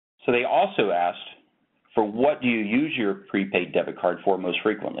 So they also asked, for what do you use your prepaid debit card for most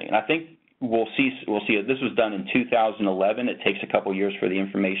frequently? And I think we'll see it. This was done in 2011. It takes a couple years for the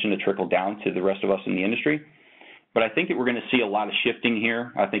information to trickle down to the rest of us in the industry. But I think that we're going to see a lot of shifting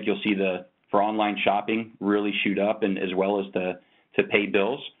here. I think you'll see for online shopping really shoot up, and as well as to pay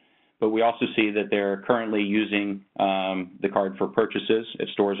bills. But we also see that they're currently using the card for purchases at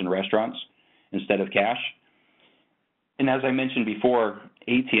stores and restaurants instead of cash. And as I mentioned before,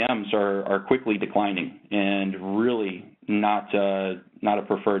 ATMs are quickly declining and really not a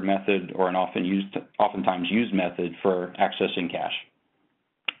preferred method or an oftentimes used method for accessing cash.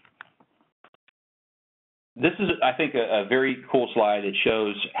 This is, I think, a very cool slide. It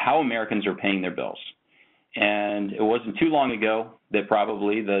shows how Americans are paying their bills. And it wasn't too long ago that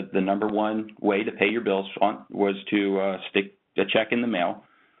probably the number one way to pay your bills was to stick a check in the mail.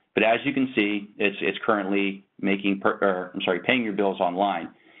 But as you can see, it's currently paying your bills online.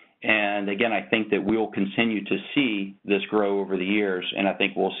 And again, I think that we'll continue to see this grow over the years, and I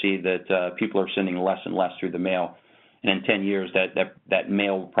think we'll see that people are sending less and less through the mail. And in 10 years, that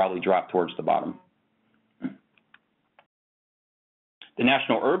mail will probably drop towards the bottom. The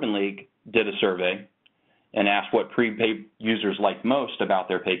National Urban League did a survey and asked what prepaid users like most about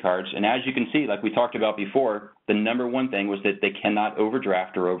their pay cards. And as you can see, like we talked about before, the number one thing was that they cannot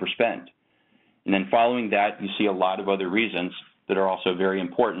overdraft or overspend. And then following that, you see a lot of other reasons that are also very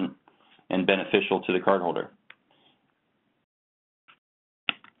important and beneficial to the cardholder.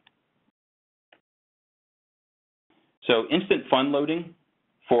 So instant fund loading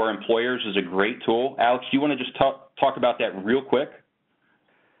for employers is a great tool. Alex, do you want to just talk about that real quick?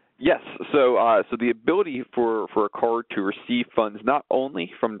 Yes. So the ability for a card to receive funds not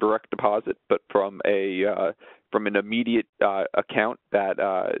only from direct deposit, but from an immediate account that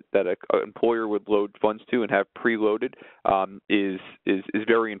an employer would load funds to and have preloaded is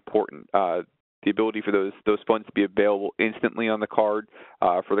very important. The ability for those funds to be available instantly on the card,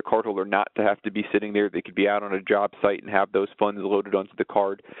 for the cardholder not to have to be sitting there. They could be out on a job site and have those funds loaded onto the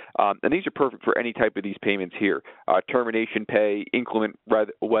card. And these are perfect for any type of these payments here. Termination pay, inclement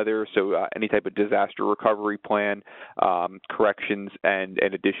weather, so any type of disaster recovery plan, corrections, and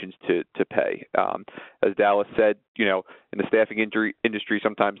additions to pay. As Dallas said, in the staffing industry,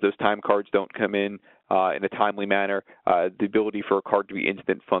 sometimes those time cards don't come in a timely manner. The ability for a card to be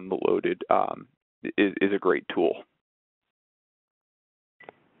instant fund loaded is a great tool.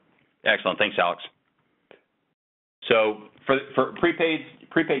 Excellent. Thanks, Alex. So for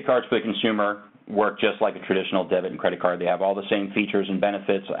prepaid cards for the consumer work just like a traditional debit and credit card. They have all the same features and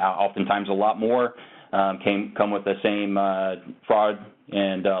benefits, oftentimes a lot more, come with the same fraud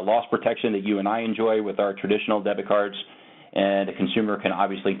and loss protection that you and I enjoy with our traditional debit cards. And a consumer can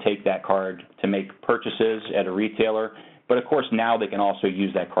obviously take that card to make purchases at a retailer. But, of course, now they can also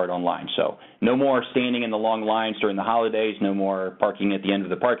use that card online. So no more standing in the long lines during the holidays, no more parking at the end of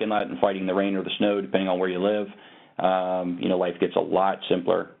the parking lot and fighting the rain or the snow, depending on where you live. Life gets a lot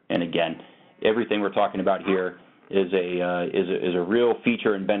simpler. And, again, everything we're talking about here is a real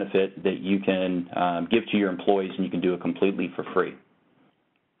feature and benefit that you can give to your employees, and you can do it completely for free.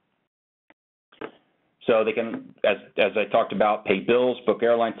 So they can, as I talked about, pay bills, book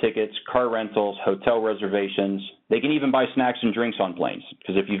airline tickets, car rentals, hotel reservations. They can even buy snacks and drinks on planes.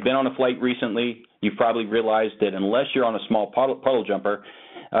 Because if you've been on a flight recently, you've probably realized that unless you're on a small puddle jumper,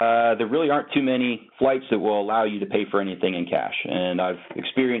 there really aren't too many flights that will allow you to pay for anything in cash. And I've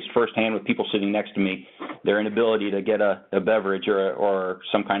experienced firsthand with people sitting next to me their inability to get a beverage or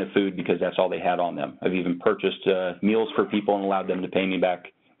some kind of food because that's all they had on them. I've even purchased meals for people and allowed them to pay me back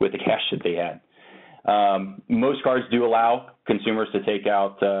with the cash that they had. Most cards do allow consumers to take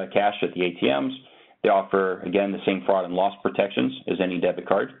out cash at the ATMs. They offer, again, the same fraud and loss protections as any debit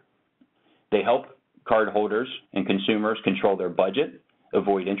card. They help cardholders and consumers control their budget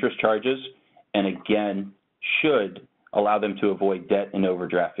avoid interest charges, and again, should allow them to avoid debt and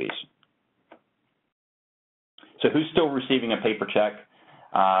overdraft fees. So who's still receiving a paper check?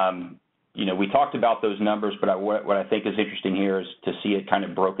 You know, we talked about those numbers, but what I think is interesting here is to see it kind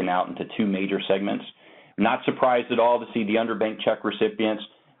of broken out into two major segments. Not surprised at all to see the underbanked check recipients,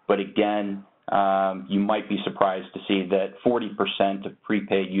 but again, you might be surprised to see that 40% of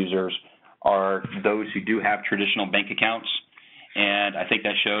prepaid users are those who do have traditional bank accounts. And I think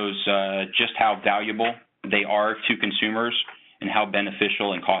that shows just how valuable they are to consumers and how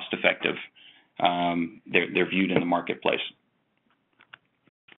beneficial and cost effective they're viewed in the marketplace.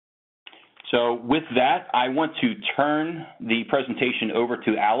 So with that, I want to turn the presentation over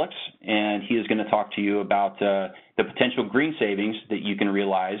to Alex, and he is going to talk to you about the potential green savings that you can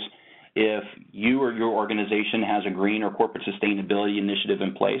realize if you or your organization has a green or corporate sustainability initiative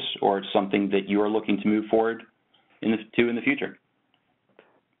in place, or it's something that you are looking to move forward in the future.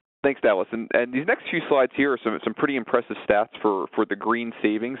 Thanks, Dallas. And these next few slides here are some pretty impressive stats for the green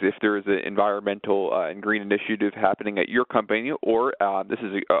savings if there is an environmental and green initiative happening at your company, or this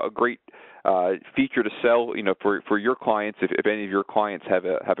is a great feature to sell, you know, for your clients if any of your clients have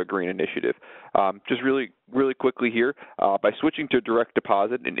a green initiative. Just really quickly here, by switching to direct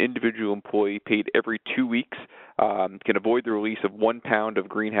deposit, an individual employee paid every 2 weeks can avoid the release of 1 pound of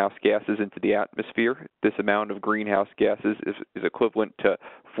greenhouse gases into the atmosphere. This amount of greenhouse gases is equivalent to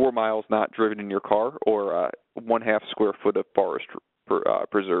 4 miles not driven in your car, or 1/2 square foot of forest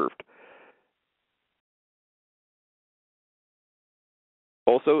preserved.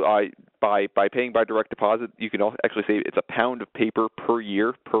 Also, by paying by direct deposit, you can actually save it's 1 pound of paper per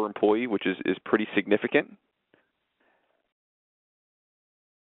year per employee, which is pretty significant.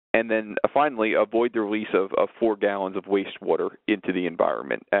 And then finally, avoid the release of 4 gallons of wastewater into the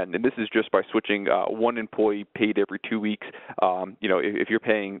environment. And this is just by switching 1 employee paid every 2 weeks. You know, if you're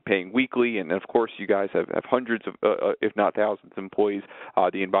paying weekly, and of course you guys have hundreds of, if not thousands of employees,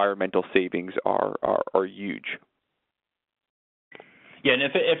 the environmental savings are huge. Yeah, and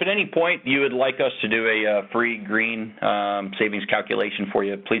if at any point you would like us to do a free green savings calculation for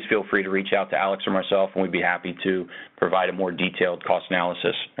you, please feel free to reach out to Alex or myself, and we'd be happy to provide a more detailed cost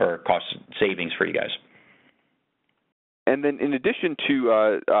analysis or cost savings for you guys. And then, in addition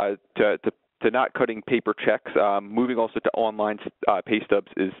to not cutting paper checks, moving also to online pay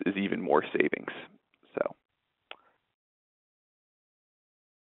stubs is even more savings. So,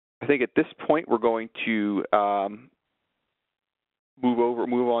 I think at this point we're going to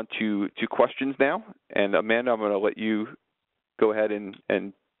move on to questions now. And Amanda, I'm going to let you go ahead and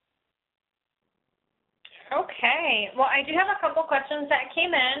Okay. Well, I do have a couple questions that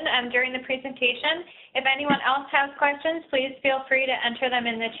came in during the presentation. If anyone else has questions, please feel free to enter them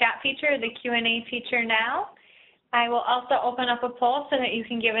in the chat feature, the Q&A feature now. I will also open up a poll so that you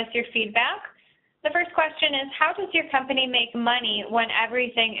can give us your feedback. The first question is, how does your company make money when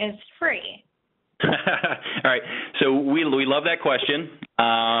everything is free? All right, so we love that question.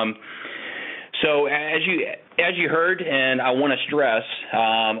 So as you heard, and I want to stress,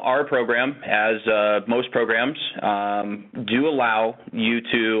 our program, as most programs, do allow you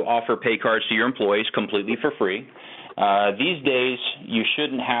to offer pay cards to your employees completely for free. These days, you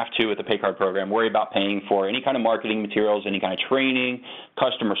shouldn't have to, with the pay card program, worry about paying for any kind of marketing materials, any kind of training,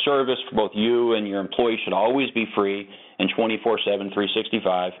 customer service for both you and your employees should always be free and 24/7,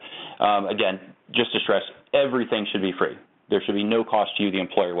 365. Again, just to stress, everything should be free. There should be no cost to you, the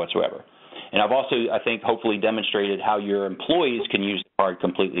employer, whatsoever. And I've also, I think, hopefully demonstrated how your employees can use the card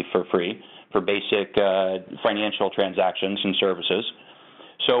completely for free for basic financial transactions and services.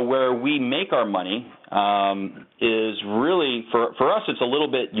 So where we make our money is really, for us, it's a little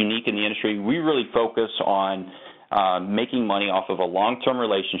bit unique in the industry. We really focus on making money off of a long-term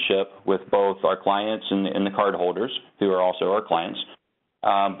relationship with both our clients and the card holders, who are also our clients,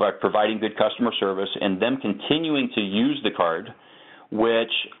 but providing good customer service and them continuing to use the card,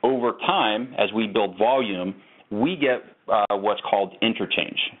 which over time, as we build volume, we get what's called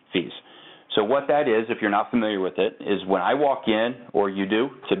interchange fees. So what that is, if you're not familiar with it, is when I walk in, or you do,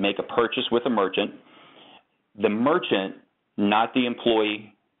 to make a purchase with a merchant, the merchant, not the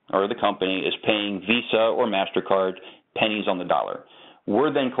employee or the company, is paying Visa or MasterCard pennies on the dollar.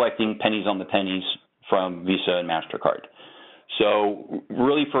 We're then collecting pennies on the pennies from Visa and MasterCard. So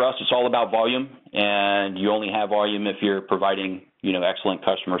really for us, it's all about volume, and you only have volume if you're providing, excellent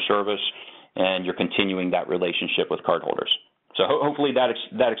customer service and you're continuing that relationship with cardholders. So hopefully that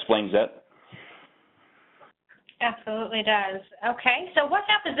explains that. Absolutely does. Okay, so what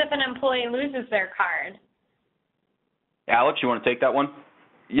happens if an employee loses their card? Alex, you want to take that one?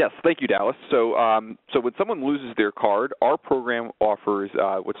 Yes, thank you, Dallas. So, so when someone loses their card, our program offers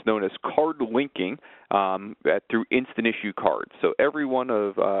what's known as card linking through instant issue cards. So every one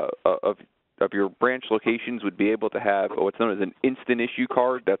of your branch locations would be able to have what's known as an instant issue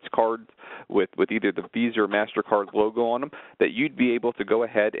card. That's cards with either the Visa or MasterCard logo on them that you'd be able to go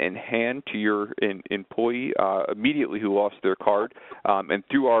ahead and hand to your employee immediately who lost their card. And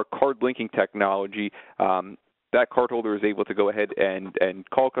through our card linking technology, that cardholder is able to go ahead and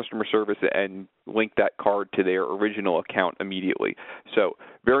call customer service and link that card to their original account immediately. So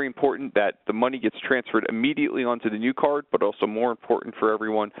very important that the money gets transferred immediately onto the new card, but also more important for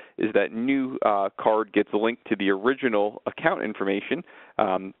everyone is that new card gets linked to the original account information.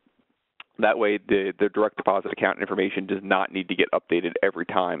 That way the direct deposit account information does not need to get updated every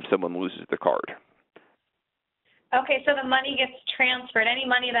time someone loses the card. Okay, so the money gets transferred. Any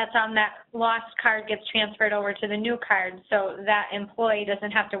money that's on that lost card gets transferred over to the new card, so that employee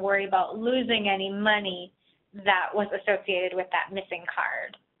doesn't have to worry about losing any money that was associated with that missing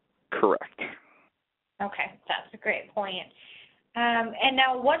card. Correct. Okay, that's a great point. And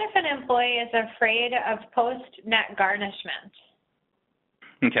now, what if an employee is afraid of post-net garnishment?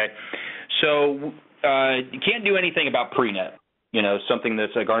 Okay, so you can't do anything about pre-net. You know, something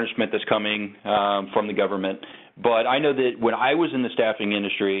that's a garnishment that's coming from the government. But I know that when I was in the staffing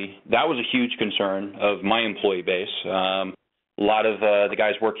industry, that was a huge concern of my employee base. A lot of the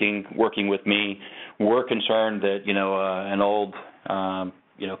guys working with me were concerned that, you know, an old,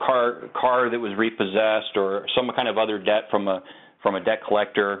 car that was repossessed or some kind of other debt from a debt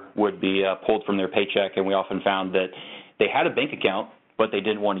collector would be pulled from their paycheck. And we often found that they had a bank account, but they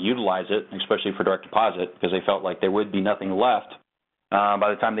didn't want to utilize it, especially for direct deposit, because they felt like there would be nothing left by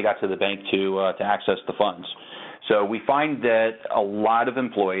the time they got to the bank to access the funds. So we find that a lot of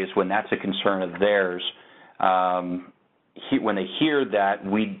employees, when that's a concern of theirs, when they hear that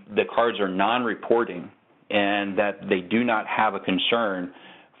the cards are non-reporting and that they do not have a concern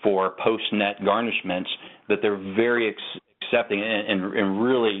for post-net garnishments, that they're very accepting and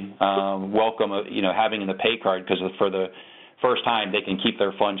really welcome, having in the PayCard, because for the first time they can keep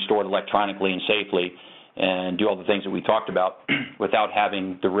their funds stored electronically and safely and do all the things that we talked about without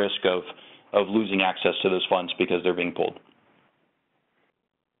having the risk of losing access to those funds because they're being pulled.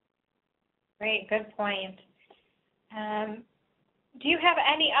 Great, good point. Do you have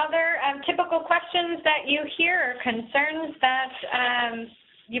any other typical questions that you hear or concerns that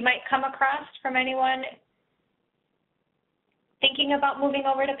you might come across from anyone thinking about moving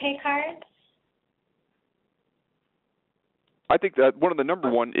over to PayCard? I think that one of the number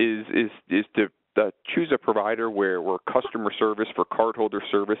one is to choose a provider where customer service for cardholder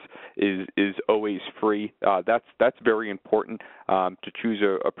service is always free. That's very important to choose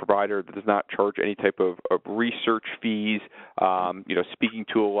a provider that does not charge any type of research fees. Speaking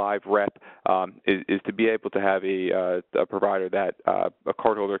to a live rep is to be able to have a provider that a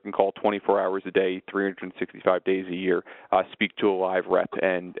cardholder can call 24 hours a day, 365 days a year, speak to a live rep,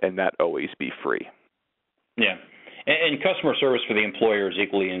 and that always be free. Yeah. And customer service for the employer is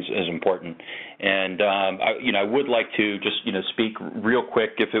equally as important. And I would like to just speak real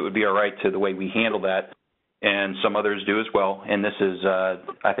quick, if it would be all right, to the way we handle that, and some others do as well. And this is,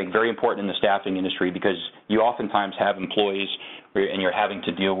 I think, very important in the staffing industry, because you oftentimes have employees and you're having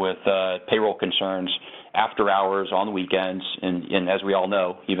to deal with payroll concerns after hours, on the weekends, and as we all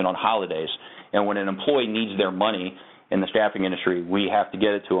know, even on holidays. And when an employee needs their money in the staffing industry, we have to get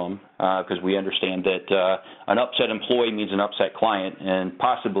it to them because we understand that an upset employee means an upset client, and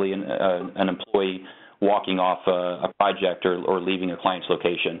possibly an employee walking off a project or leaving a client's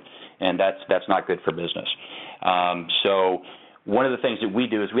location, and that's not good for business. So one of the things that we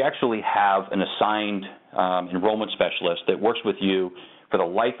do is we actually have an assigned enrollment specialist that works with you for the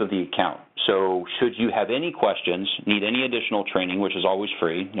life of the account. So should you have any questions, need any additional training, which is always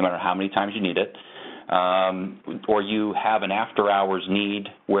free, no matter how many times you need it, or you have an after-hours need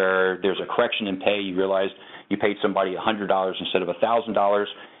where there's a correction in pay, you realize you paid somebody $100 instead of $1,000,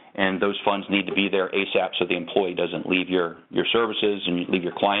 and those funds need to be there ASAP so the employee doesn't leave your services and leave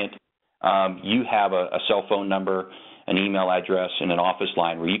your client. You have a cell phone number, an email address, and an office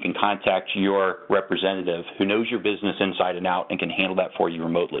line where you can contact your representative who knows your business inside and out and can handle that for you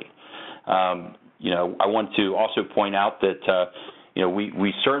remotely. I want to also point out that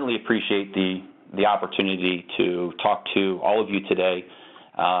we certainly appreciate the opportunity to talk to all of you today.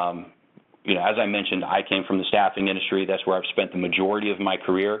 As I mentioned, I came from the staffing industry. That's where I've spent the majority of my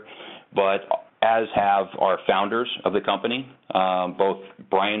career, but as have our founders of the company, both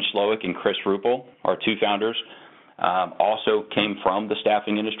Brian Slowick and Chris Ruppel, our two founders. also came from the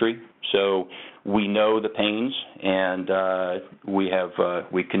staffing industry. So we know the pains, and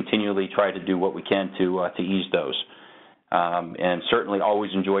we continually try to do what we can to ease those, and certainly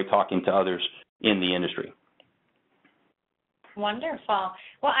always enjoy talking to others in the industry. Wonderful.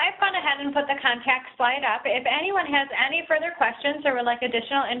 Well, I've gone ahead and put the contact slide up. If anyone has any further questions or would like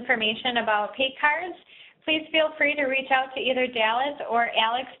additional information about PayCards, please feel free to reach out to either Dallas or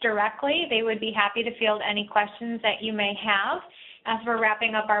Alex directly. They would be happy to field any questions that you may have. As we're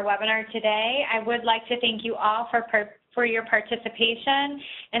wrapping up our webinar today, I would like to thank you all for your participation,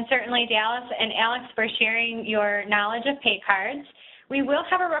 and certainly Dallas and Alex for sharing your knowledge of PayCards. We will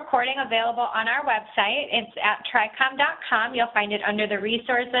have a recording available on our website. It's at tricom.com. You'll find it under the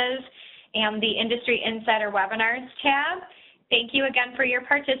Resources and the Industry Insider Webinars tab. Thank you again for your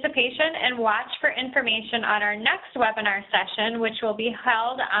participation, and watch for information on our next webinar session, which will be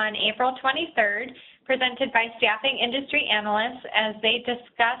held on April 23rd, presented by staffing industry analysts as they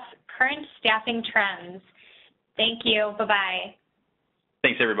discuss current staffing trends. Thank you. Bye-bye.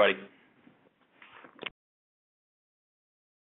 Thanks, everybody.